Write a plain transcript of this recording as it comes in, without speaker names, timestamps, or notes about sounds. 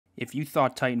If you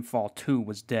thought Titanfall 2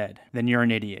 was dead, then you're an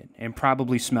idiot and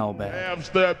probably smell bad. I'm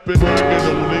stepping,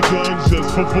 bragging on their guns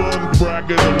just for fun,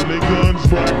 bragging on their guns,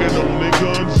 bragging on their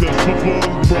guns just for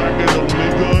fun, bragging on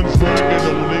their guns, bragging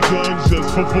on their guns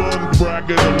just for fun,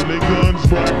 bragging on their guns,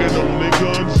 bragging on their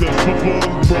guns just for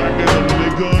fun, bragging on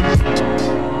their guns.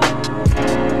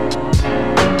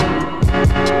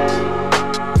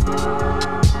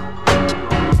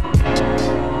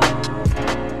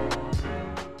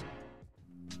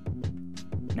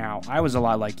 Now, I was a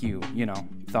lot like you know,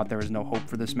 thought there was no hope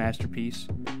for this masterpiece,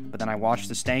 but then I watched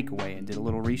the stank away and did a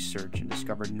little research and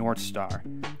discovered North Star,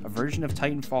 a version of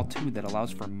Titanfall 2 that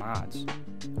allows for mods.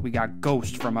 We got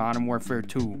Ghost from Modern Warfare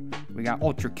 2, we got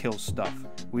Ultra Kill stuff,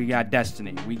 we got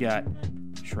Destiny, we got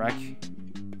Shrek.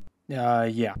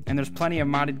 Yeah. And there's plenty of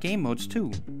modded game modes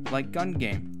too, like Gun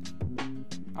Game.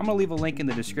 I'm gonna leave a link in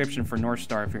the description for North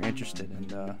Star if you're interested,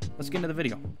 and let's get into the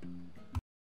video.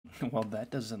 Well,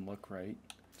 that doesn't look right.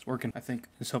 It's working, I think.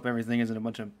 Just hope everything isn't a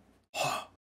bunch of... Oh,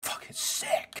 fucking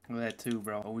sick! Look at that too,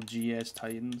 bro. OGS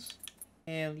Titans.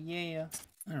 Hell yeah.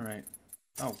 Alright.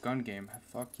 Oh, Gun Game.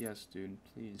 Fuck yes, dude.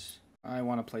 Please. I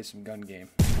want to play some Gun Game.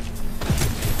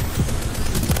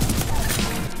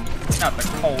 Not the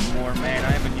Cold War, man. I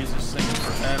haven't used this thing in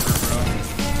forever, bro.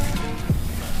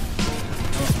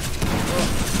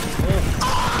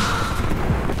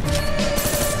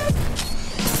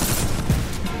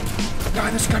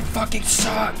 God, this gun fucking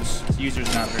sucks! This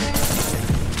user's not very good.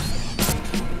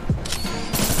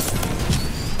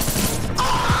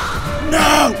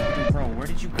 No! Dude, bro, where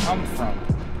did you come from?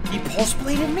 He pulse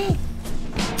bladed me?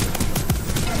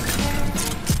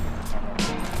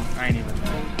 I ain't even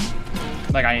know.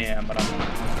 Like I am, but I'm not.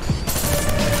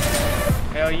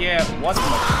 Hell yeah, what the...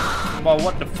 Well,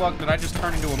 what the fuck? Did I just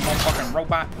turn into a motherfucking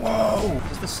robot? Whoa! Is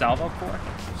this the salvo core?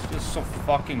 It's just so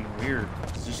fucking weird.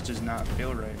 It just does not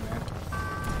feel right, man.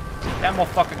 That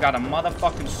motherfucker got a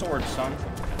motherfucking sword, son.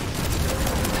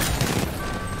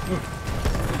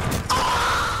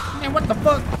 Man, what the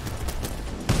fuck?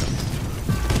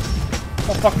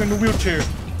 Motherfucker in the wheelchair.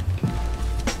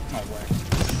 No way.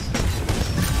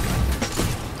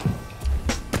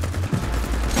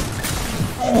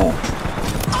 Oh!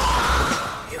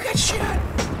 You got shot!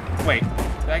 Wait,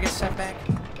 did I get set back?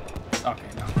 Okay,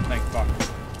 no. Thank fuck.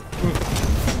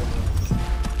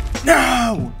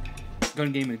 No!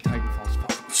 Gun Game in Titanfall is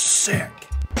fucking sick.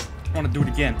 I want to do it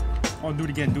again. I want to do it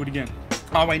again. Do it again.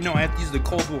 Oh wait, no, I have to use the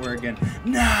Cold War again.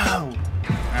 No.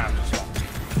 I'm just fucking.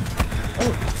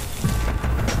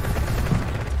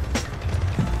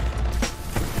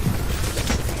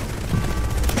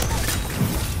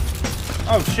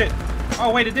 Oh shit.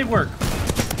 Oh wait, it did work.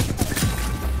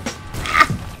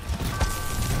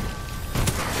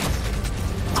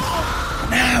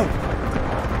 No.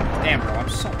 Damn, bro, I'm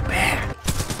so bad.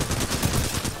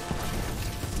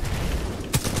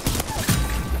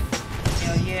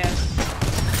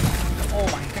 Oh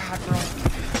my god, bro.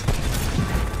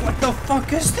 What the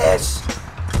fuck is this?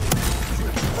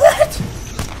 What?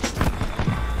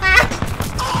 Ah!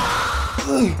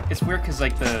 It's weird because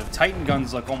like the Titan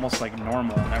guns look almost like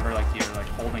normal whenever like you're like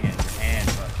holding it in your hand,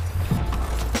 but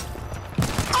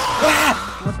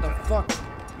ah! What the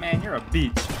fuck? Man, you're a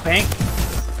beach. Bank.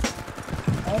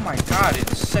 Oh my god, it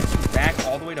sets you back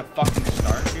all the way to fucking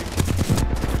start, dude.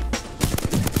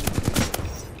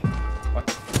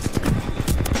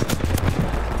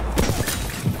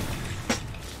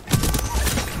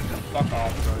 Fuck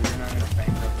off, bro. You're not gonna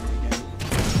bankrupt me again.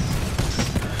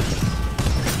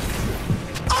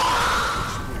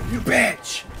 You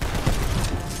bitch!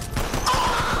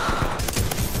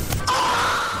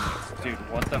 Dude,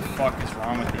 what the fuck is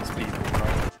wrong with these people, bro?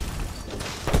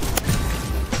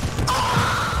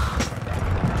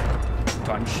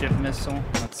 Gunship missile?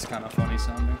 That's kind of funny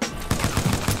sounding.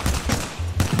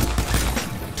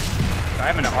 I'm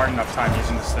having a hard enough time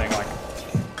using this thing, like,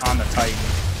 on the Titan.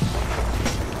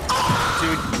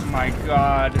 Dude, my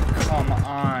god, come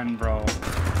on, bro.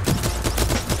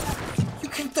 You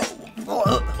can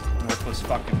throw... Worthless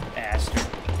fucking bastard.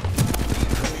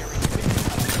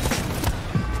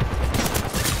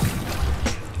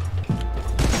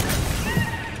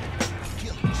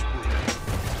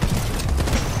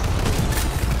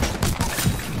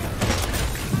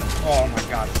 Oh my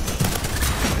god.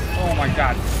 Oh my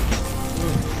god.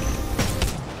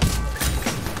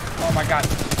 Oh my god.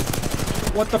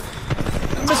 What the...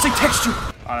 I'm missing texture!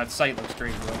 Oh, that sight looks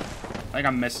great, bro. I think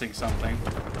I'm missing something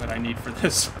that I need for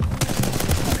this.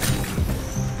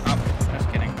 Oh, just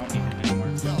kidding. Don't need it anymore.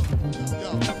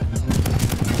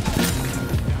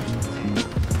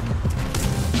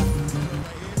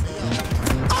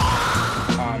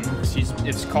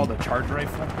 It's called a charge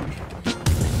rifle.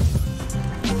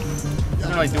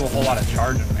 Doesn't really do a whole lot of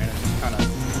charging, man. It's just kind of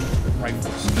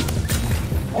rifles.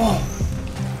 Oh!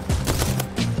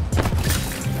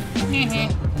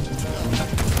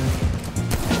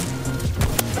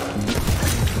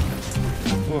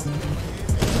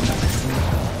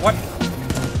 What?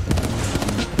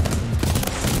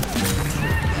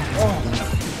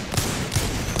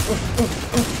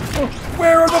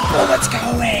 Where are the bullets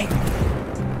going?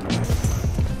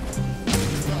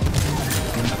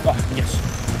 Oh, yes.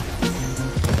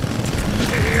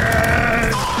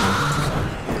 Yes!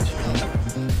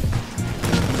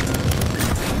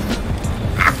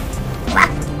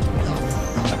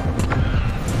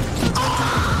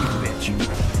 Bitch.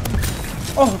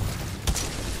 Oh!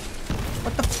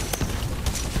 What the?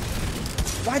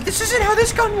 Why? This isn't how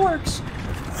this gun works!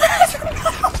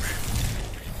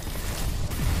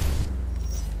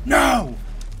 No!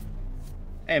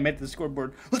 Hey, I made it to the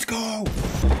scoreboard. Let's go!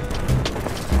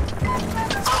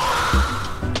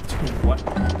 Dude, what?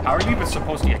 How are you even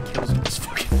supposed to get kills with this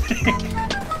fucking thing?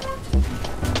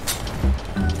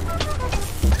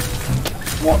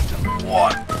 What?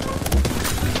 What?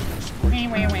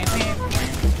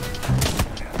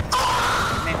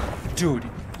 Dude,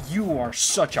 you are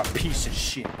such a piece of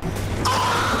shit.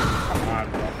 Come on,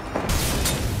 bro.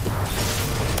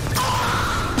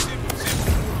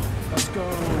 Let's go.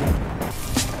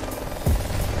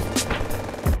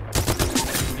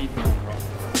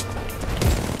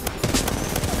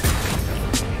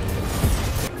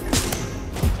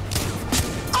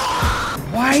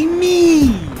 Why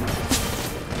me?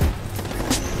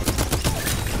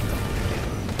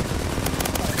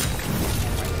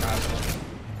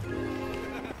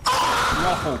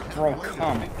 No, bro,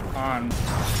 come on.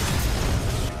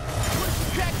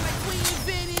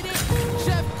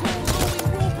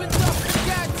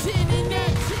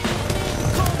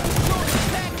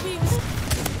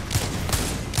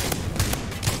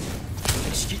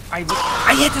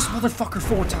 I hit this motherfucker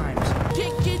 4 times.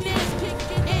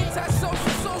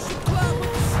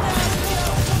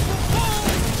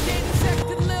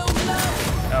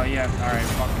 Oh yeah, alright,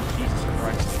 fucking Jesus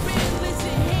Christ.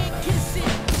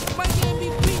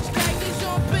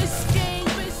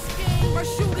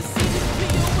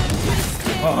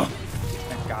 Oh,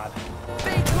 thank God.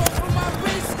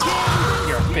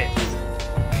 You're a bitch.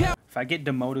 If I get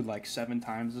demoted like 7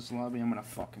 times this lobby, I'm gonna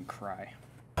fucking cry.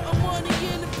 There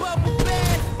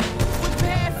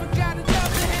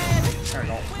we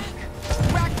go.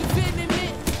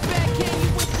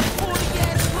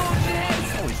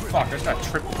 Holy fuck, I just got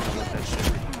triple with that shit.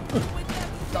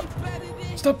 Stop.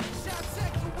 Stop.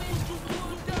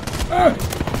 Ah!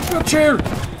 Wheelchair!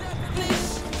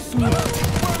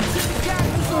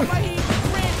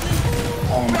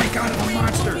 Oh my god, I'm a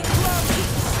monster!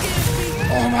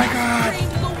 Oh my god!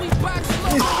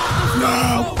 No!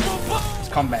 It's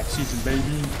comeback season,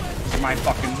 baby. It's my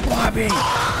fucking lobby!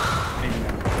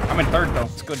 I'm in 3rd though,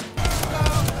 it's good.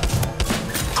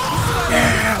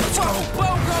 Yeah, let's go!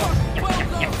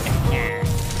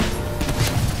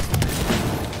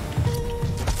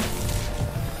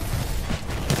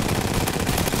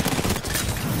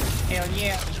 Hell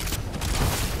yeah!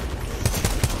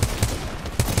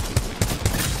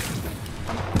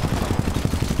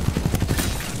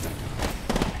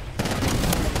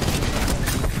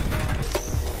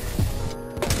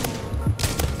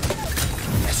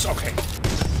 Yes, okay.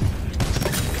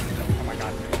 Oh my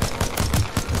god.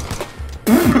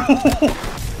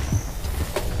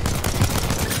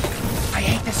 I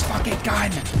hate this fucking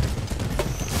gun!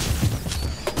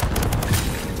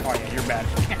 Oh yeah, you're bad.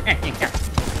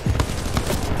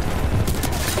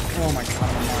 Oh my god,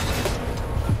 I'm a monster.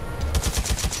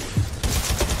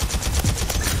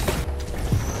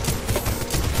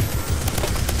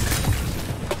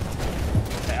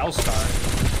 The L-Star.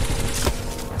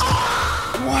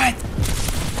 What?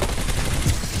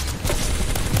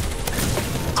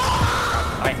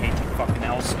 I hate the fucking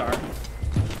L-Star.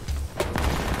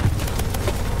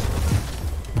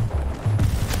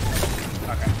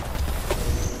 Okay.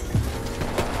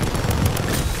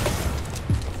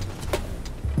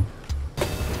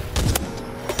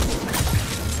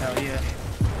 Hell yeah.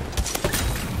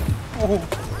 Oh.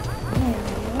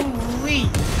 Ooh-wee.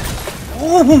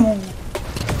 Oh.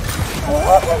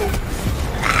 Oh.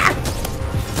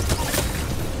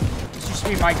 This used to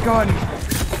be my gun.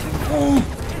 Oh.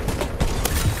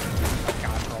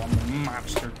 God, bro, I'm a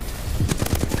monster.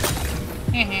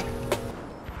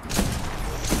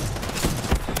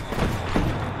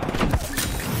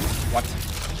 What?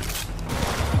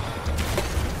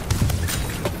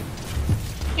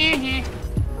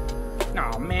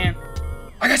 Oh man.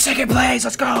 I got 2nd place,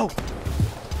 let's go!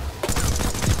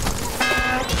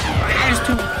 There's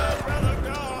too.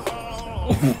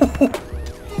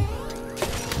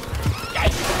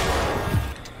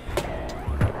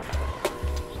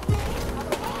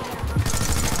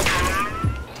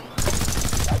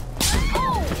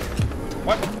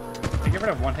 What? Did you get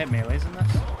rid of one-hit melees in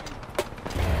this?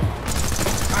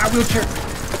 Ah, wheelchair!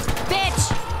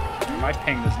 Bitch! My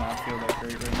ping does not feel that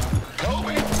great right now.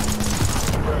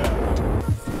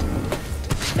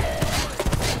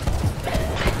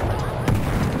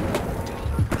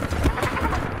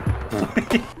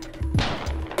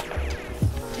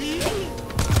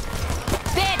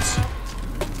 Bitch!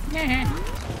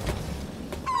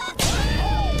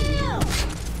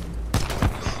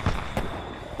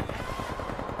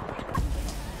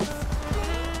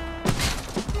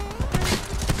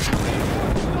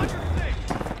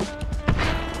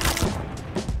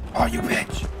 Oh, you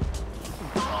bitch!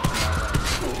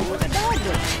 What the dog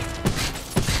do?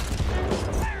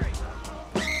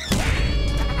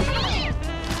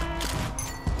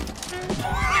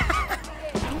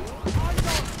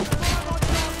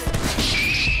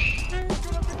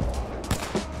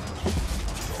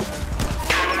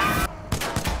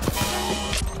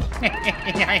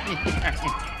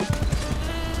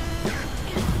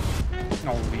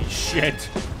 Holy shit!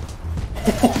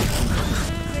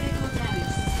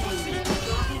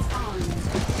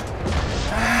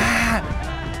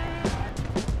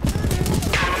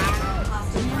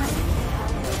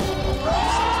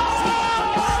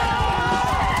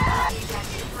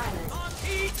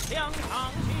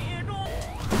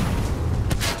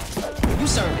 You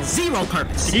serve zero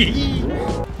purpose.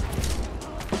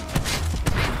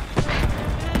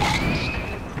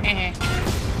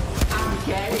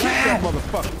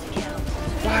 Motherfucker!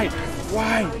 Why?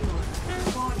 Why?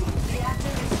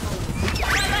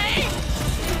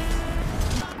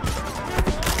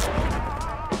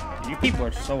 You people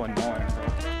are so annoying, bro.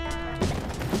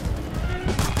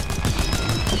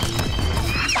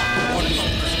 What is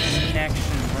this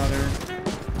connection, brother?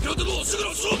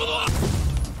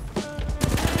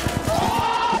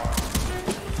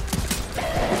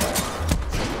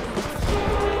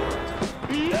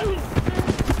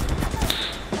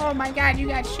 Oh my god, you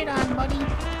got shit on, buddy.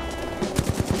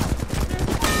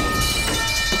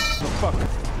 Motherfucker.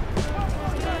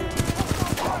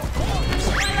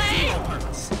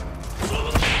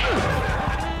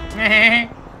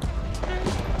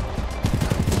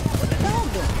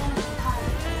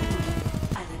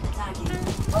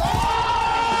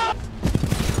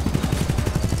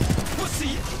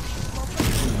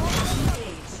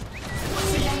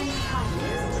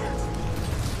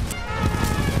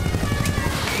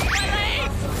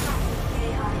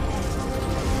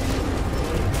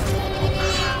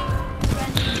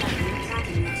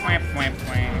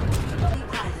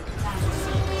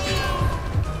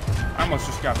 I almost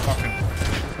just got fucking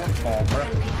football, bro.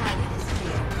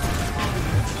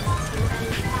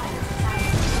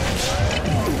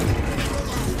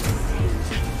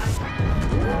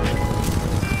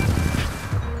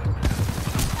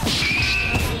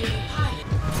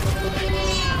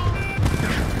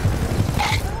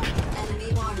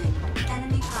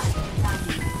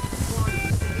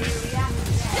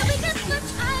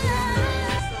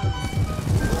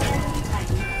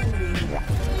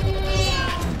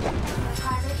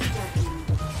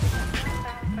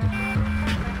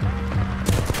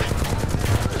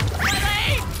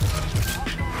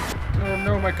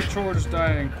 No, my controller's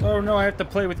dying. Oh no, I have to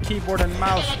play with keyboard and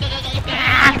mouse.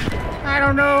 Ah, I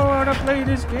don't know how to play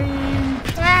this game.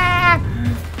 Ah,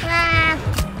 ah,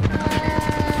 ah.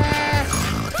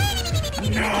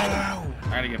 No!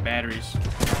 I gotta get batteries.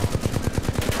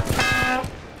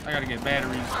 I gotta get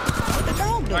batteries.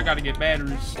 I gotta get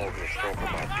batteries.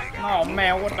 Oh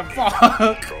man, what the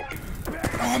fuck?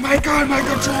 Oh my god, my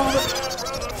controller!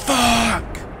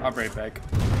 Fuck! I'll be right back.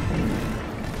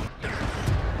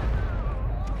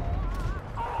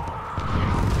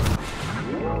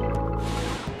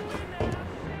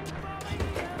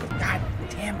 God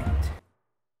damn it.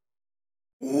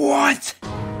 What?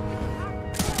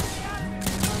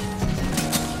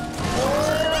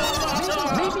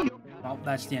 Well,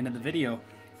 that's the end of the video.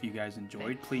 If you guys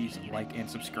enjoyed, please like and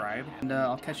subscribe. And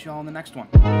I'll catch you all in the next one.